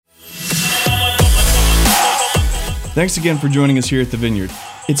Thanks again for joining us here at the Vineyard.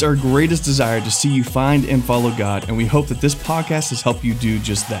 It's our greatest desire to see you find and follow God, and we hope that this podcast has helped you do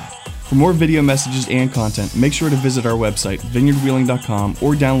just that. For more video messages and content, make sure to visit our website, vineyardwheeling.com,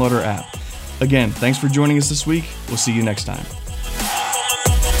 or download our app. Again, thanks for joining us this week. We'll see you next time.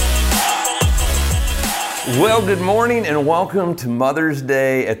 Well, good morning and welcome to Mother's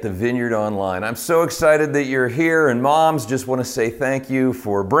Day at the Vineyard Online. I'm so excited that you're here, and moms, just want to say thank you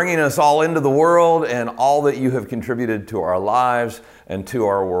for bringing us all into the world and all that you have contributed to our lives and to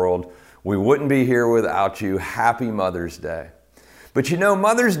our world. We wouldn't be here without you. Happy Mother's Day. But you know,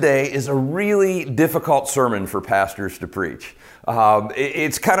 Mother's Day is a really difficult sermon for pastors to preach.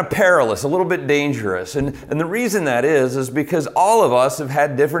 It's kind of perilous, a little bit dangerous. And the reason that is because all of us have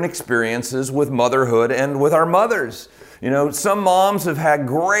had different experiences with motherhood and with our mothers. You know, some moms have had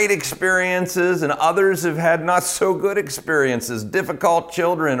great experiences and others have had not so good experiences, difficult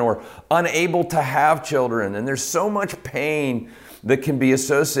children or unable to have children. And there's so much pain that can be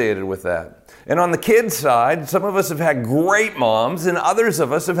associated with that. And on the kids' side, some of us have had great moms and others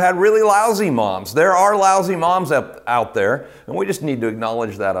of us have had really lousy moms. There are lousy moms out there, and we just need to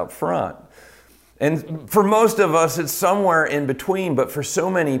acknowledge that up front. And for most of us, it's somewhere in between, but for so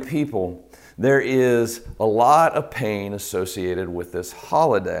many people, there is a lot of pain associated with this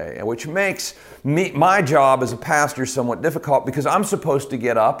holiday, which makes my job as a pastor somewhat difficult because I'm supposed to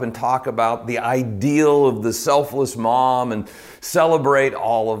get up and talk about the ideal of the selfless mom and celebrate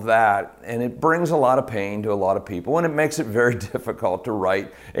all of that. And it brings a lot of pain to a lot of people, and it makes it very difficult to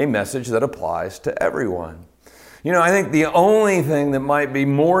write a message that applies to everyone. You know, I think the only thing that might be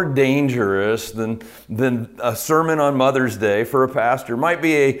more dangerous than a sermon on Mother's Day for a pastor might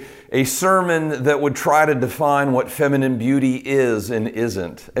be a sermon that would try to define what feminine beauty is and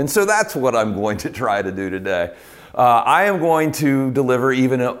isn't. And so that's what I'm going to try to do today. I am going to deliver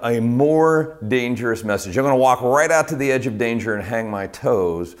even a more dangerous message. I'm going to walk right out to the edge of danger and hang my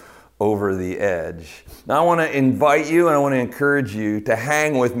toes over the edge. Now I want to invite you and I want to encourage you to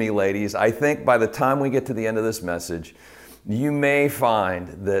hang with me, ladies. I think by the time we get to the end of this message, you may find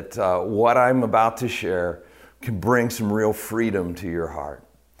that what I'm about to share can bring some real freedom to your heart.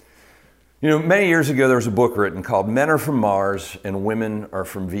 You know, many years ago, there was a book written called Men Are From Mars and Women Are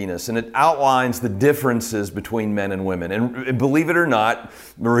From Venus, and it outlines the differences between men and women. And believe it or not,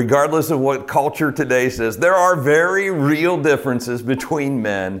 regardless of what culture today says, there are very real differences between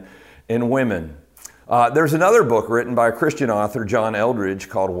men and women. There's another book written by a Christian author, John Eldredge,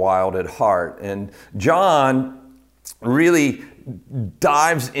 called Wild at Heart. And John really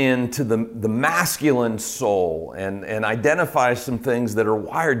dives into the masculine soul and identifies some things that are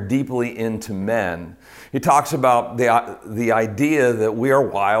wired deeply into men. He talks about the idea that we are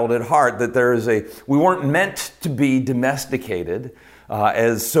wild at heart, that we weren't meant to be domesticated,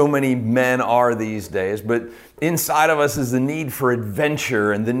 as so many men are these days, but inside of us is the need for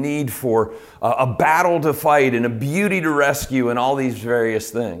adventure and the need for a battle to fight and a beauty to rescue and all these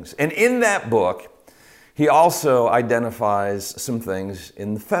various things. And in that book, he also identifies some things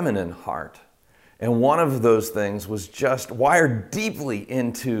in the feminine heart. And one of those things was just wired deeply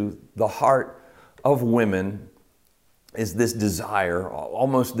into the heart of women is this desire,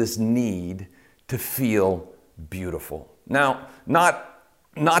 almost this need to feel beautiful. Now,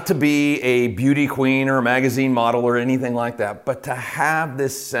 not to be a beauty queen or a magazine model or anything like that, but to have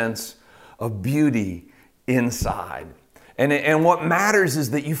this sense of beauty inside. And what matters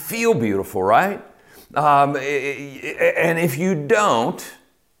is that you feel beautiful, right? And if you don't,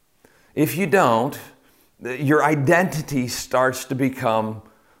 your identity starts to become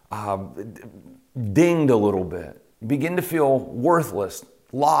dinged a little bit. You begin to feel worthless,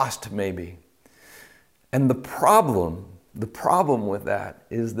 lost maybe. And the problem with that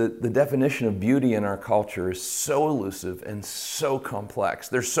is that the definition of beauty in our culture is so elusive and so complex.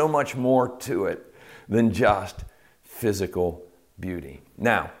 There's so much more to it than just physical beauty.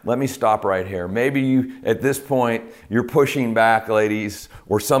 Now, let me stop right here. Maybe at this point, you're pushing back, ladies,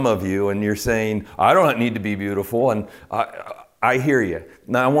 or some of you, and you're saying, I don't need to be beautiful, and I hear you.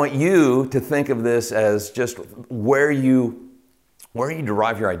 Now, I want you to think of this as just where you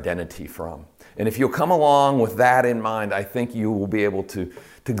derive your identity from. And if you'll come along with that in mind, I think you will be able to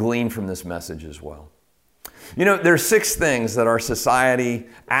glean from this message as well. You know, there's 6 things that our society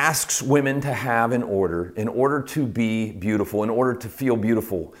asks women to have in order to be beautiful, in order to feel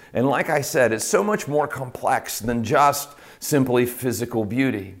beautiful. And like I said, it's so much more complex than just simply physical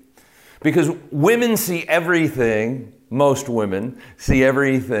beauty. Because women see everything, most women see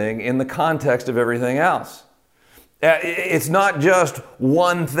everything in the context of everything else. It's not just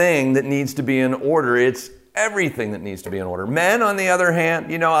one thing that needs to be in order, it's everything that needs to be in order. Men, on the other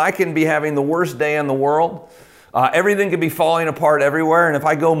hand, I can be having the worst day in the world. Everything could be falling apart everywhere, and if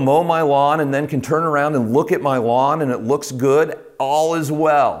I go mow my lawn and then can turn around and look at my lawn and it looks good, all is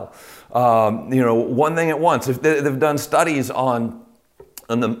well. One thing at once. If they've done studies on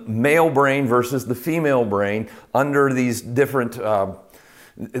the male brain versus the female brain under these different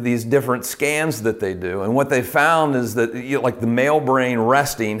scans that they do. And what they found is that like the male brain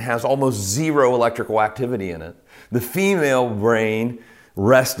resting has almost zero electrical activity in it. The female brain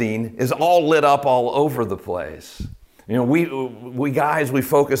resting is all lit up all over the place. We guys, we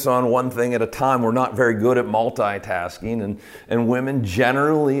focus on one thing at a time. We're not very good at multitasking, and women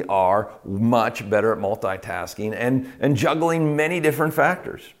generally are much better at multitasking and juggling many different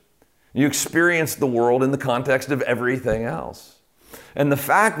factors. You experience the world in the context of everything else. And the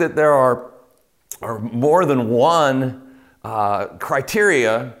fact that there are more than one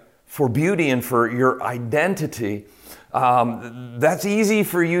criteria for beauty and for your identity, that's easy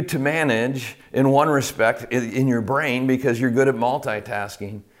for you to manage in one respect in your brain because you're good at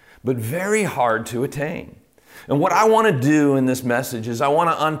multitasking, but very hard to attain. And what I want to do in this message is I want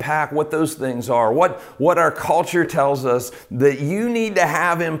to unpack what those things are, what our culture tells us that you need to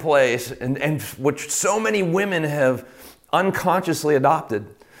have in place, and which so many women have unconsciously adopted,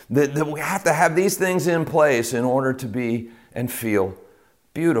 that we have to have these things in place in order to be and feel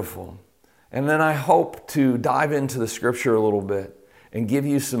beautiful. And then I hope to dive into the scripture a little bit and give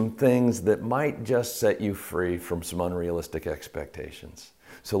you some things that might just set you free from some unrealistic expectations.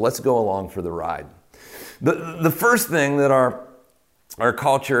 So let's go along for the ride. The first thing that our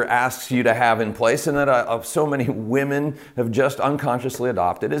culture asks you to have in place, and that so many women have just unconsciously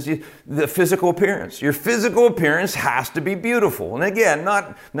adopted, is the physical appearance. Your physical appearance has to be beautiful. And again,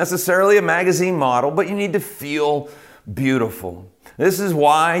 not necessarily a magazine model, but you need to feel beautiful. This is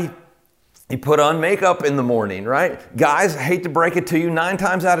why you put on makeup in the morning, right? Guys, I hate to break it to you, 9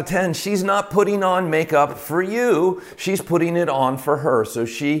 times out of 10, she's not putting on makeup for you. She's putting it on for her so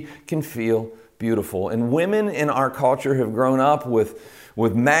she can feel beautiful. And women in our culture have grown up with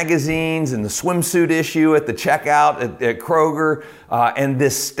magazines and the swimsuit issue at the checkout at Kroger, and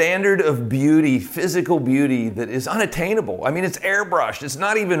this standard of beauty, physical beauty that is unattainable. I mean, it's airbrushed. It's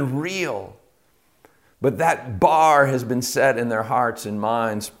not even real. But that bar has been set in their hearts and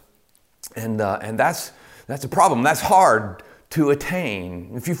minds. And that's a problem. That's hard to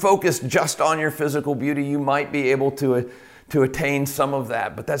attain. If you focus just on your physical beauty, you might be able to attain some of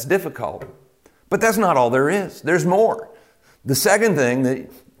that, but that's difficult. But that's not all there is. There's more. The second thing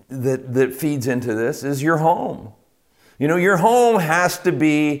that feeds into this is your home. Your home has to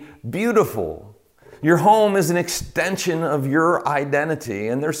be beautiful. Your home is an extension of your identity,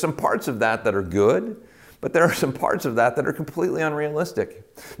 and there's some parts of that are good, but there are some parts of that are completely unrealistic.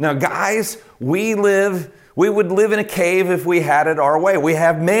 Now, guys, we would live in a cave if we had it our way. We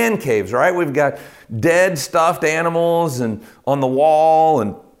have man caves, right? We've got dead stuffed animals and on the wall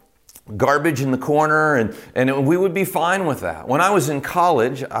and garbage in the corner, and we would be fine with that. When I was in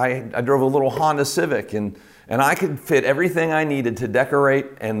college, I drove a little Honda Civic, and I could fit everything I needed to decorate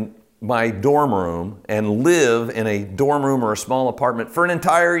my dorm room and live in a dorm room or a small apartment for an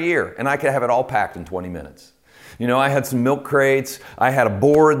entire year, and I could have it all packed in 20 minutes. I had some milk crates. I had a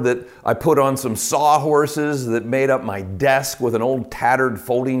board that I put on some sawhorses that made up my desk with an old tattered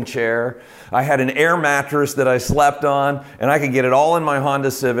folding chair. I had an air mattress that I slept on, and I could get it all in my Honda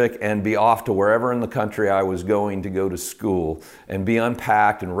Civic and be off to wherever in the country I was going to go to school and be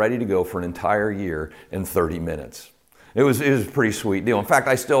unpacked and ready to go for an entire year in 30 minutes. It was a pretty sweet deal. In fact,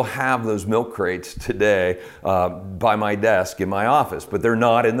 I still have those milk crates today by my desk in my office, but they're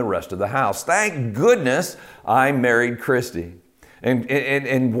not in the rest of the house. Thank goodness I married Christy.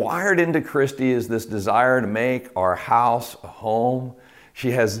 And wired into Christy is this desire to make our house a home.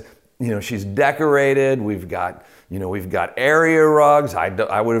 She has, she's decorated. We've got area rugs.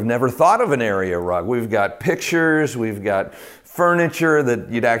 I would have never thought of an area rug. We've got pictures. We've got furniture that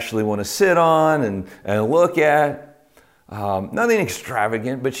you'd actually want to sit on and look at. Nothing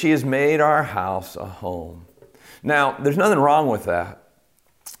extravagant, but she has made our house a home. Now, there's nothing wrong with that.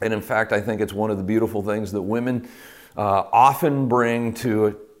 And in fact, I think it's one of the beautiful things that women often bring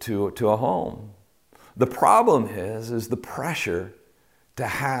to a home. The problem is the pressure to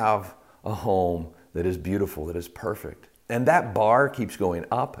have a home that is beautiful, that is perfect. And that bar keeps going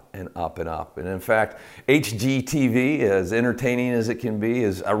up and up and up. And in fact, HGTV, as entertaining as it can be,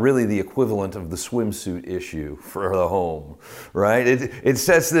 is really the equivalent of the swimsuit issue for the home, right? It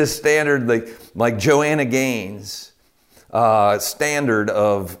sets this standard like Joanna Gaines' standard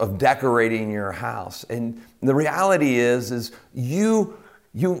of decorating your house. And the reality is you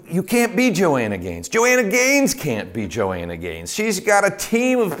You can't be Joanna Gaines. Joanna Gaines can't be Joanna Gaines. She's got a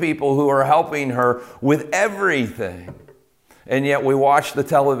team of people who are helping her with everything. And yet we watch the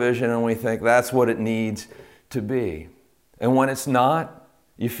television and we think that's what it needs to be. And when it's not,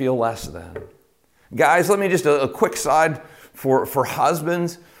 you feel less than. Guys, let me just a quick side for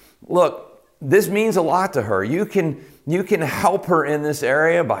husbands. Look, this means a lot to her. You can help her in this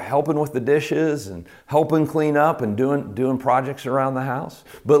area by helping with the dishes and helping clean up and doing projects around the house.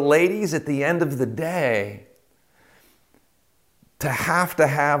 But ladies, at the end of the day, to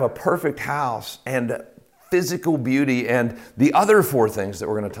have a perfect house and physical beauty and the other four things that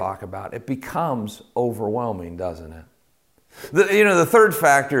we're going to talk about, it becomes overwhelming, doesn't it? The third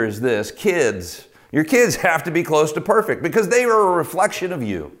factor is this: kids. Your kids have to be close to perfect because they are a reflection of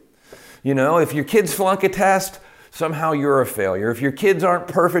you. If your kids flunk a test, somehow you're a failure. If your kids aren't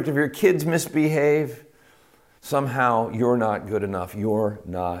perfect, if your kids misbehave, somehow you're not good enough. You're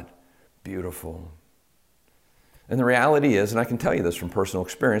not beautiful. And the reality is, and I can tell you this from personal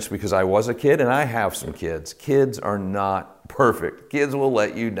experience because I was a kid and I have some kids. Kids are not perfect. Kids will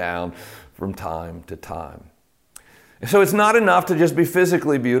let you down from time to time. So it's not enough to just be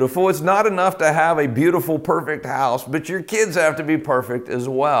physically beautiful. It's not enough to have a beautiful, perfect house, but your kids have to be perfect as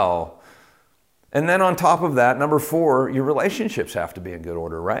well. And then on top of that, number 4, your relationships have to be in good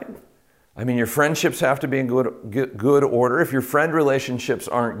order, right? I mean, your friendships have to be in good order. If your friend relationships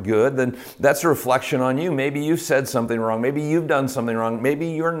aren't good, then that's a reflection on you. Maybe you've said something wrong. Maybe you've done something wrong. Maybe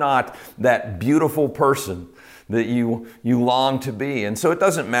you're not that beautiful person that you long to be. And so it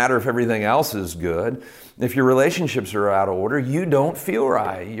doesn't matter if everything else is good. If your relationships are out of order, you don't feel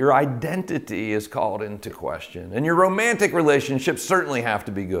right. Your identity is called into question. And your romantic relationships certainly have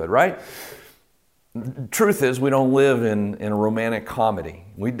to be good, right? Truth is, we don't live in a romantic comedy.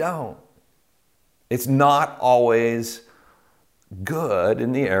 We don't. It's not always good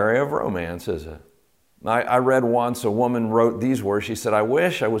in the area of romance, is it? I read once a woman wrote these words. She said, "I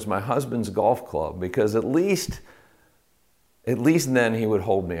wish I was my husband's golf club because at least then he would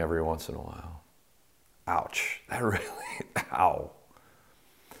hold me every once in a while." Ouch. That really, ow.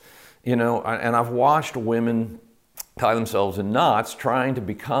 And I've watched women tie themselves in knots trying to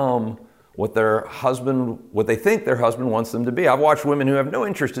become what they think their husband wants them to be. I've watched women who have no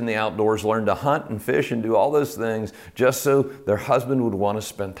interest in the outdoors learn to hunt and fish and do all those things just so their husband would want to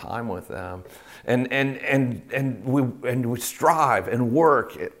spend time with them. And we strive and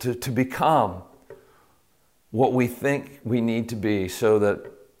work to become what we think we need to be, so that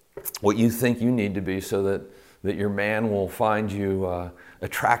what you think you need to be, so that your man will find you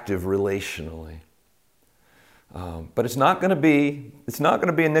attractive relationally. But it's not going to be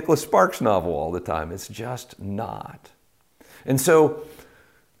a Nicholas Sparks novel all the time. It's just not. And so,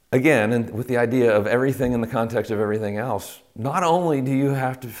 again, and with the idea of everything in the context of everything else, not only do you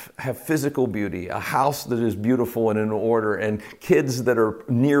have to have physical beauty, a house that is beautiful and in order, and kids that are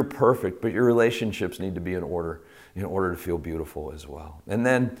near perfect, but your relationships need to be in order to feel beautiful as well. And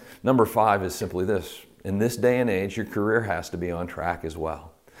then number 5 is simply this: in this day and age, your career has to be on track as well.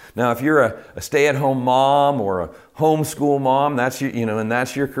 Now, if you're a stay-at-home mom or a homeschool mom, that's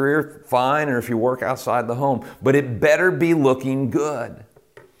your career, fine. Or if you work outside the home, but it better be looking good.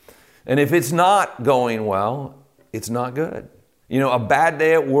 And if it's not going well, it's not good. A bad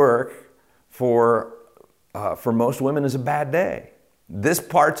day at work for most women is a bad day. This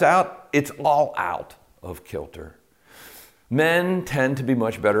part's out; it's all out of kilter. Men tend to be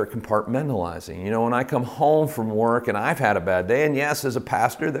much better at compartmentalizing. When I come home from work and I've had a bad day, and yes, as a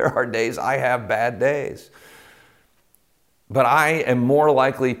pastor, there are days I have bad days. But I am more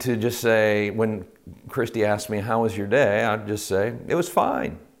likely to just say, when Christy asks me, "How was your day?" I'd just say, "It was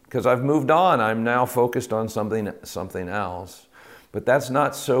fine," because I've moved on. I'm now focused on something else. But that's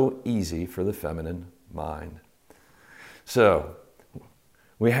not so easy for the feminine mind. So,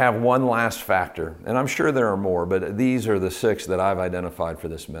 we have one last factor, and I'm sure there are more, but these are the 6 that I've identified for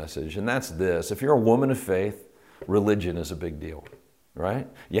this message, and that's this: if you're a woman of faith, religion is a big deal, right?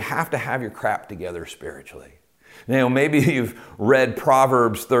 You have to have your crap together spiritually. Maybe you've read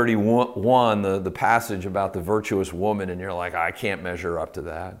Proverbs 31, the passage about the virtuous woman, and you're like, "I can't measure up to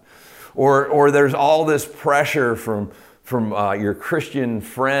that." Or there's all this pressure from your Christian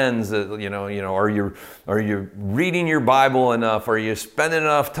friends that, are you reading your Bible enough? Are you spending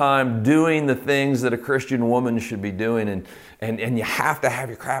enough time doing the things that a Christian woman should be doing? And you have to have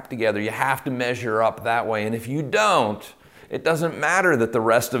your crap together. You have to measure up that way. And if you don't, it doesn't matter that the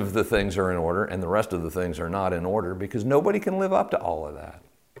rest of the things are in order and the rest of the things are not in order, because nobody can live up to all of that.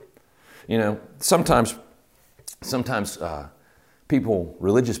 Sometimes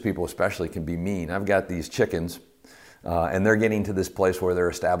religious people especially, can be mean. I've got these chickens. And they're getting to this place where they're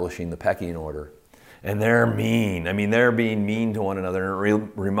establishing the pecking order. And they're mean. I mean, they're being mean to one another. And it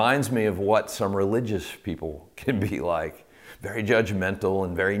reminds me of what some religious people can be like. Very judgmental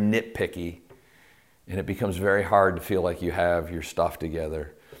and very nitpicky. And it becomes very hard to feel like you have your stuff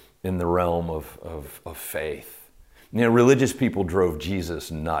together in the realm of faith. You know, religious people drove Jesus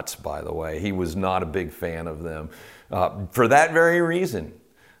nuts, by the way. He was not a big fan of them for that very reason.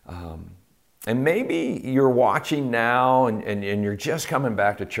 And maybe you're watching now and you're just coming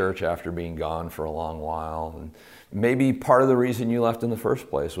back to church after being gone for a long while. And maybe part of the reason you left in the first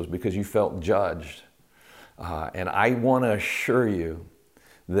place was because you felt judged. And I want to assure you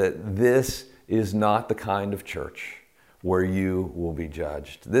that this is not the kind of church where you will be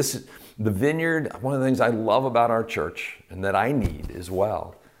judged. The Vineyard, one of the things I love about our church and that I need as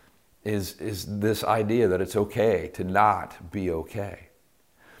well is this idea that it's okay to not be okay.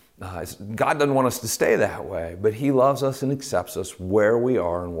 God doesn't want us to stay that way, but He loves us and accepts us where we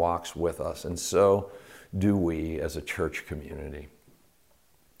are and walks with us. And so do we as a church community.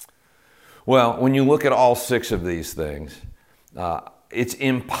 Well, when you look at all 6 of these things, it's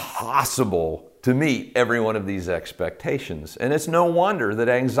impossible to meet every one of these expectations. And it's no wonder that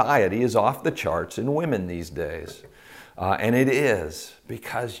anxiety is off the charts in women these days. And it is,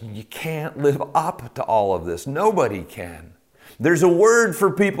 because you can't live up to all of this. Nobody can. There's a word for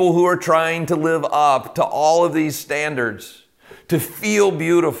people who are trying to live up to all of these standards, to feel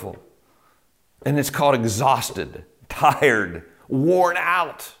beautiful. And it's called exhausted, tired, worn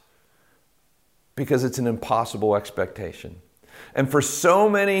out, because it's an impossible expectation. And for so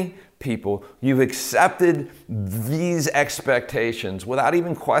many people, you've accepted these expectations without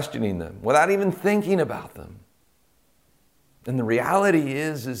even questioning them, without even thinking about them. And the reality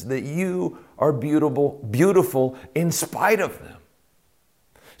is that you are beautiful in spite of them.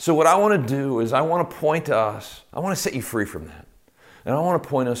 So what I want to do is I want to point to us, I want to set you free from that. And I want to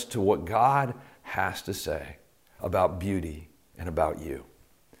point us to what God has to say about beauty and about you.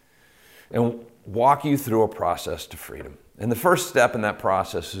 And walk you through a process to freedom. And the first step in that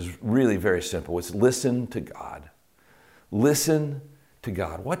process is really very simple. It's listen to God. Listen to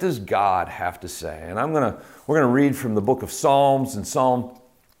God. What does God have to say? And we're going to read from the book of Psalms in Psalm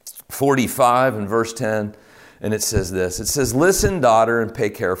 45 and verse 10. And it says this. It says, "Listen, daughter, and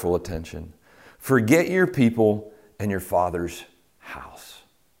pay careful attention. Forget your people and your father's house."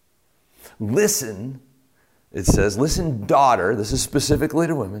 Listen, it says, listen, daughter. This is specifically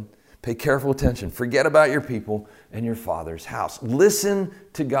to women. Pay careful attention. Forget about your people and your father's house. Listen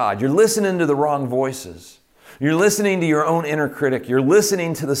to God. You're listening to the wrong voices. You're listening to your own inner critic. You're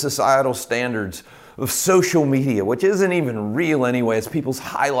listening to the societal standards of social media, which isn't even real anyway. It's people's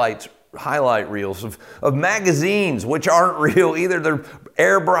highlight reels of magazines, which aren't real either. They're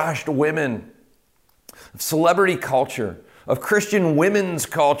airbrushed women, of celebrity culture, of Christian women's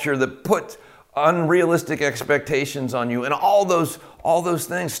culture that put unrealistic expectations on you, and all those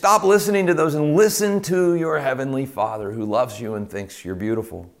things. Stop listening to those and listen to your heavenly Father who loves you and thinks you're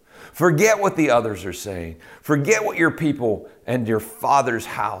beautiful. Forget what the others are saying. Forget what your people and your Father's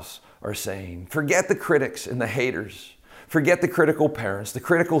house are saying. Forget the critics and the haters. Forget the critical parents, the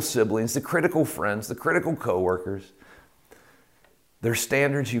critical siblings, the critical friends, the critical coworkers. They're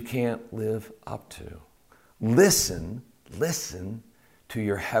standards you can't live up to. Listen to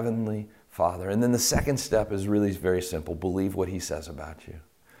your heavenly Father. And then the second step is really very simple. Believe what He says about you.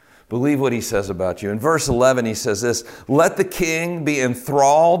 Believe what He says about you. In verse 11, He says this, "Let the king be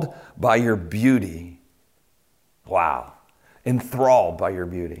enthralled by your beauty." Wow. Enthralled by your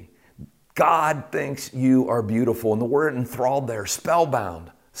beauty. God thinks you are beautiful. And the word enthralled there,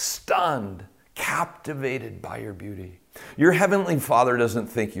 spellbound, stunned, captivated by your beauty. Your heavenly Father doesn't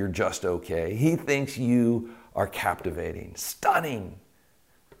think you're just okay. He thinks you are captivating, stunning,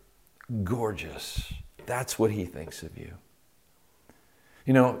 gorgeous. That's what He thinks of you.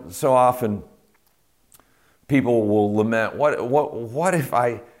 You know, so often people will lament, what if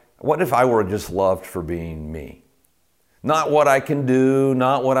I were just loved for being me? Not what I can do,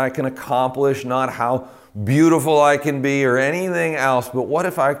 not what I can accomplish, not how beautiful I can be or anything else, but what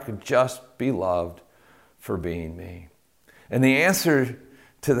if I could just be loved for being me? And the answer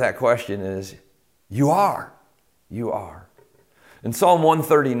to that question is, you are. You are. In Psalm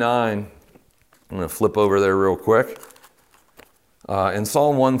 139, I'm going to flip over there real quick. In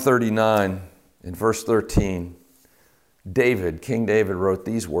Psalm 139, in verse 13, King David wrote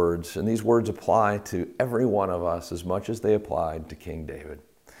these words, and these words apply to every one of us as much as they applied to King David.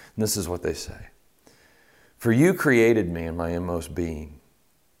 And this is what they say. "For you created me in my inmost being.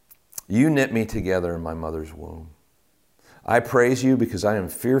 You knit me together in my mother's womb. I praise you because I am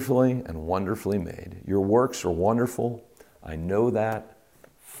fearfully and wonderfully made. Your works are wonderful. I know that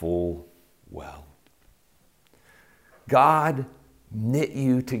full well. God knit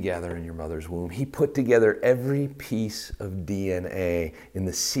you together in your mother's womb. He put together every piece of DNA in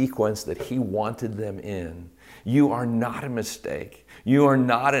the sequence that He wanted them in. You are not a mistake. You are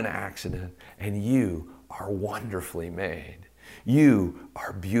not an accident, and you are wonderfully made. You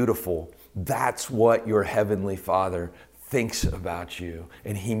are beautiful. That's what your Heavenly Father thinks about you,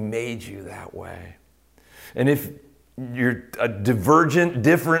 and He made you that way. And if you're a divergent,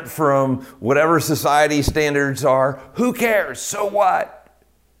 different from whatever society standards are, who cares? So what?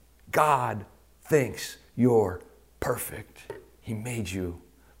 God thinks you're perfect. He made you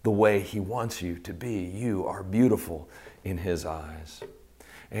the way He wants you to be. You are beautiful in His eyes.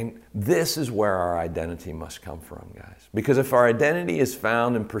 And this is where our identity must come from, guys. Because if our identity is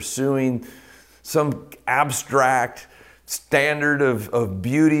found in pursuing some abstract standard of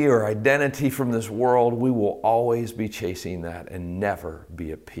beauty or identity from this world, we will always be chasing that and never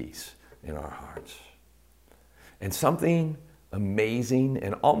be at peace in our hearts. And something amazing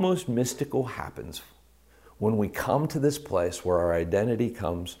and almost mystical happens when we come to this place where our identity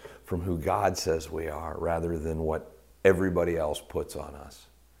comes from who God says we are rather than what everybody else puts on us.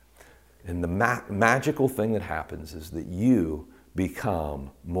 And the magical thing that happens is that you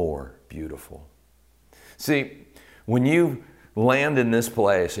become more beautiful. See, when you land in this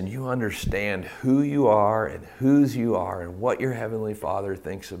place and you understand who you are and whose you are and what your Heavenly Father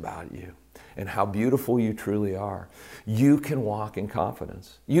thinks about you and how beautiful you truly are, you can walk in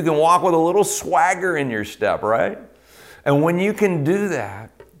confidence. You can walk with a little swagger in your step, right? And when you can do that,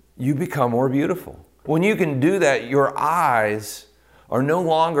 you become more beautiful. When you can do that, your eyes are no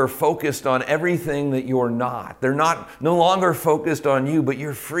longer focused on everything that you're not. They're no longer focused on you, but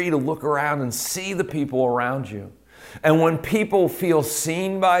you're free to look around and see the people around you. And when people feel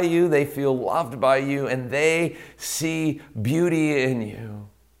seen by you, they feel loved by you, and they see beauty in you.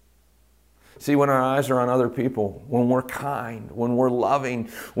 See, when our eyes are on other people, when we're kind, when we're loving,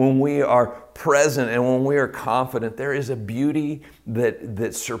 when we are present, and when we are confident, there is a beauty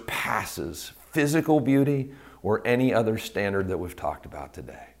that surpasses physical beauty or any other standard that we've talked about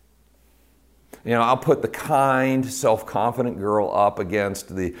today. You know, I'll put the kind, self-confident girl up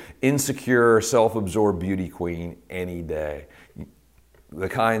against the insecure, self-absorbed beauty queen any day. The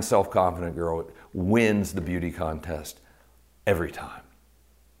kind, self-confident girl wins the beauty contest every time.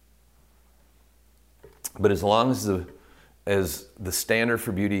 But as long as the standard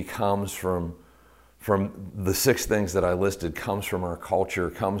for beauty comes from the 6 things that I listed, comes from our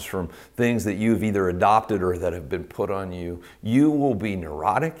culture, comes from things that you've either adopted or that have been put on you, you will be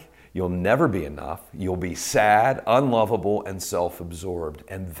neurotic. You'll never be enough. You'll be sad, unlovable, and self-absorbed.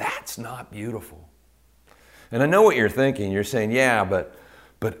 And that's not beautiful. And I know what you're thinking. You're saying, yeah, but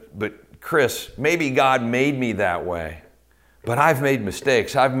Chris, maybe God made me that way. But I've made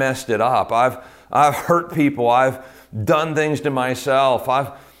mistakes. I've messed it up. I've hurt people. I've done things to myself.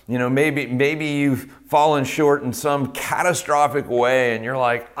 Maybe you've fallen short in some catastrophic way and you're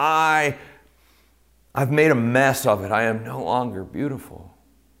like, I've made a mess of it. I am no longer beautiful.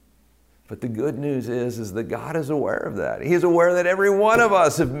 But the good news is that God is aware of that. He's aware that every one of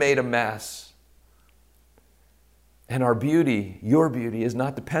us have made a mess. And our beauty, your beauty, is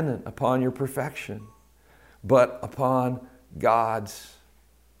not dependent upon your perfection, but upon God's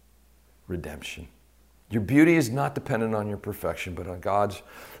redemption. Your beauty is not dependent on your perfection, but on God's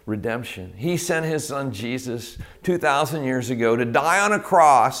redemption. He sent His Son Jesus 2,000 years ago to die on a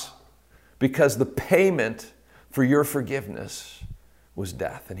cross because the payment for your forgiveness was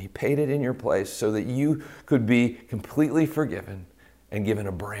death. And He paid it in your place so that you could be completely forgiven and given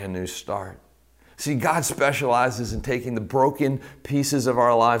a brand new start. See, God specializes in taking the broken pieces of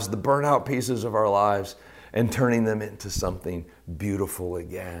our lives, the burnout pieces of our lives, and turning them into something beautiful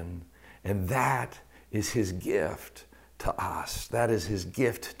again. And that is His gift to us. That is His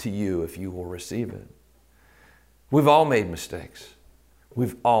gift to you if you will receive it. We've all made mistakes.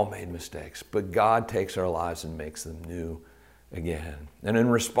 We've all made mistakes, but God takes our lives and makes them new again. And in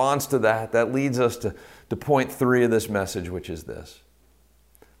response to that, that leads us to point 3 of this message, which is this: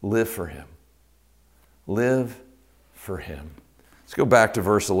 live for Him. Live for Him. Let's go back to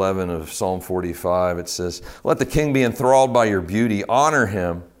verse 11 of Psalm 45. It says, "Let the king be enthralled by your beauty. Honor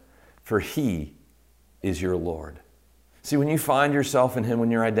him, for He is your Lord." See, when you find yourself in Him,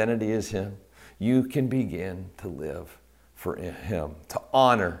 when your identity is Him, you can begin to live for Him, to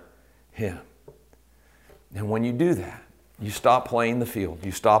honor Him. And when you do that, you stop playing the field.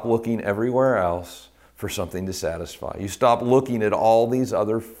 You stop looking everywhere else for something to satisfy. You stop looking at all these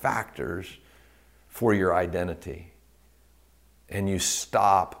other factors for your identity. and you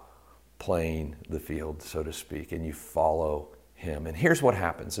stop playing the field, so to speak, and you follow him. And here's what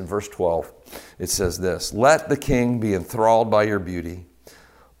happens. In verse 12, it says this, "Let the king be enthralled by your beauty.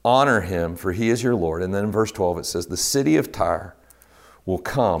 Honor him, for he is your Lord." And then in verse 12, it says, "The city of Tyre will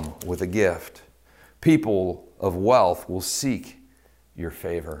come with a gift. People of wealth will seek your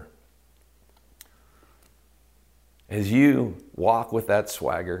favor." As you walk with that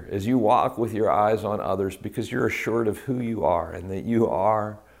swagger, as you walk with your eyes on others, because you're assured of who you are and that you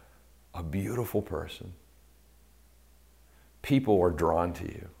are a beautiful person, people are drawn to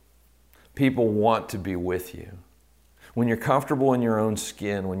you. People want to be with you. When you're comfortable in your own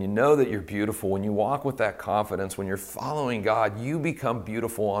skin, when you know that you're beautiful, when you walk with that confidence, when you're following God, you become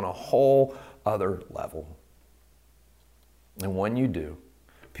beautiful on a whole other level. And when you do,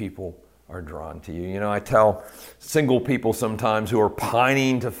 people are drawn to you. You know, I tell single people sometimes who are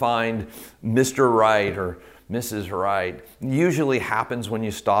pining to find Mr. Right or Mrs. Right, it usually happens when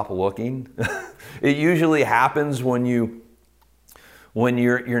you stop looking. It usually happens when you're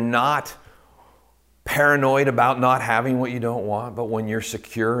not paranoid about not having what you don't want, but when you're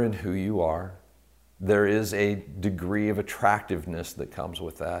secure in who you are. There is a degree of attractiveness that comes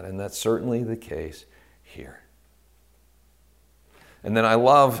with that, and that's certainly the case here. And then I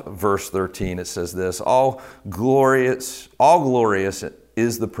love verse 13. It says this, all glorious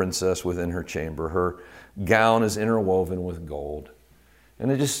is the princess within her chamber. Her gown is interwoven with gold.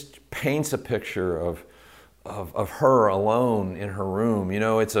 And it just paints a picture of her alone in her room. You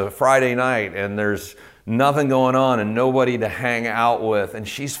know, it's a Friday night and there's nothing going on and nobody to hang out with, and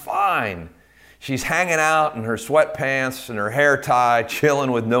she's fine. She's hanging out in her sweatpants and her hair tied,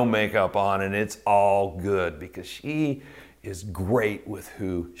 chilling with no makeup on, and it's all good because she is great with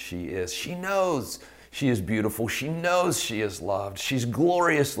who she is. She knows she is beautiful. She knows she is loved. She's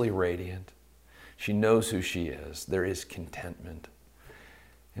gloriously radiant. She knows who she is. There is contentment.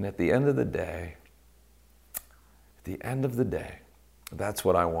 And at the end of the day, that's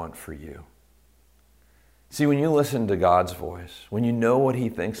what I want for you. See, when you listen to God's voice, when you know what he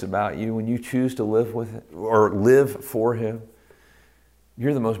thinks about you, when you choose to live with it or live for him,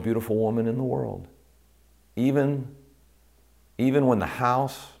 you're the most beautiful woman in the world. Even when the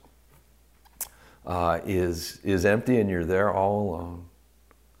house is empty and you're there all alone.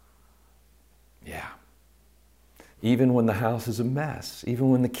 Yeah. Even when the house is a mess,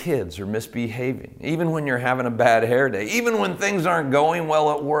 even when the kids are misbehaving, even when you're having a bad hair day, even when things aren't going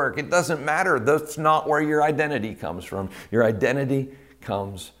well at work, it doesn't matter. That's not where your identity comes from. Your identity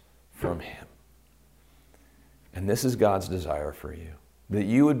comes from him. And this is God's desire for you, that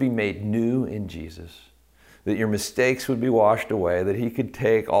you would be made new in Jesus, that your mistakes would be washed away, that he could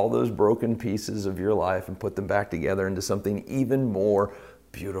take all those broken pieces of your life and put them back together into something even more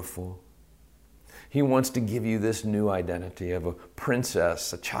beautiful. He wants to give you this new identity of a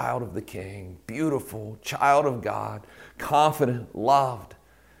princess, a child of the king, beautiful, child of God, confident, loved,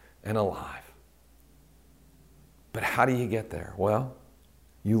 and alive. But how do you get there? Well,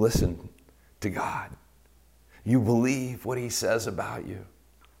 you listen to God. You believe what he says about you.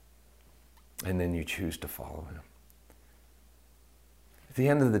 And then you choose to follow him. At the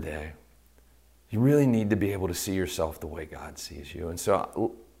end of the day, you really need to be able to see yourself the way God sees you. And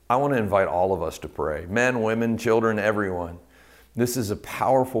so I want to invite all of us to pray. Men, women, children, everyone. This is a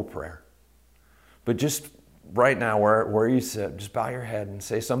powerful prayer. But just right now, where you sit, just bow your head and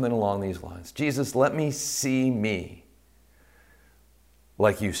say something along these lines. Jesus, let me see me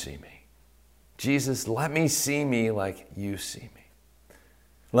like you see me. Jesus, let me see me like you see me.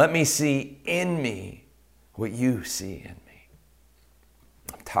 Let me see in me what you see in me.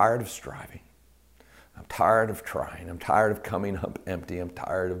 I'm tired of striving. I'm tired of trying. I'm tired of coming up empty. I'm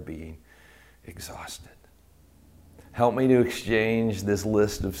tired of being exhausted. Help me to exchange this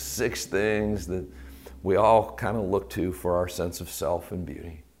list of 6 things that we all kind of look to for our sense of self and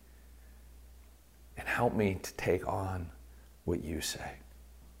beauty. And help me to take on what you say.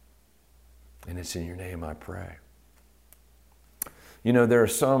 And it's in your name I pray. You know, there are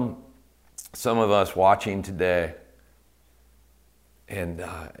some of us watching today, and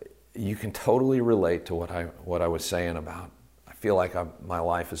you can totally relate to what I was saying about. I feel like my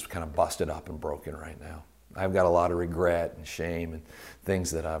life is kind of busted up and broken right now. I've got a lot of regret and shame and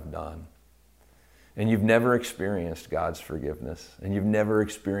things that I've done. And you've never experienced God's forgiveness, and you've never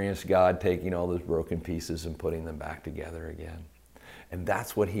experienced God taking all those broken pieces and putting them back together again. And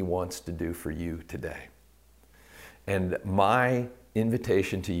that's what he wants to do for you today. And my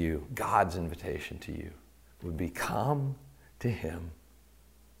invitation to you, God's invitation to you, would be come to him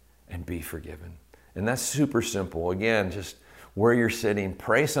and be forgiven. And that's super simple. Again, just where you're sitting,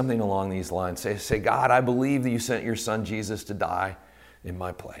 pray something along these lines. Say, God, I believe that you sent your son Jesus to die in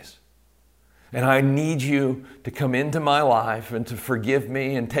my place. And I need you to come into my life and to forgive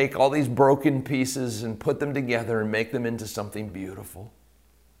me and take all these broken pieces and put them together and make them into something beautiful.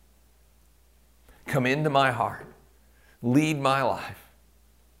 Come into my heart, lead my life,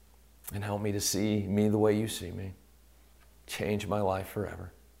 and help me to see me the way you see me. Change my life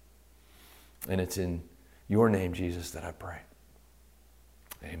forever. And it's in your name, Jesus, that I pray.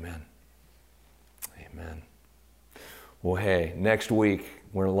 Amen. Amen. Well, hey, next week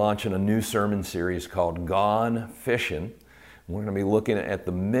we're launching a new sermon series called Gone Fishing. We're going to be looking at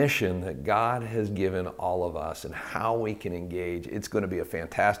the mission that God has given all of us and how we can engage. It's going to be a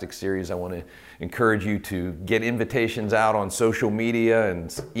fantastic series. I want to encourage you to get invitations out on social media and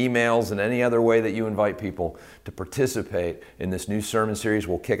emails and any other way that you invite people to participate in this new sermon series.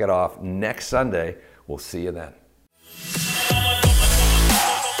 We'll kick it off next Sunday. We'll see you then.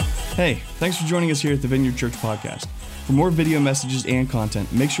 Hey, thanks for joining us here at the Vineyard Church Podcast. For more video messages and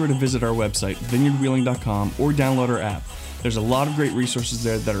content, make sure to visit our website, vineyardwheeling.com, or download our app. There's a lot of great resources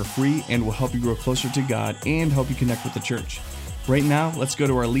there that are free and will help you grow closer to God and help you connect with the church. Right now, let's go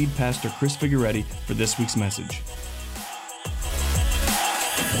to our lead pastor, Chris Figueretti, for this week's message.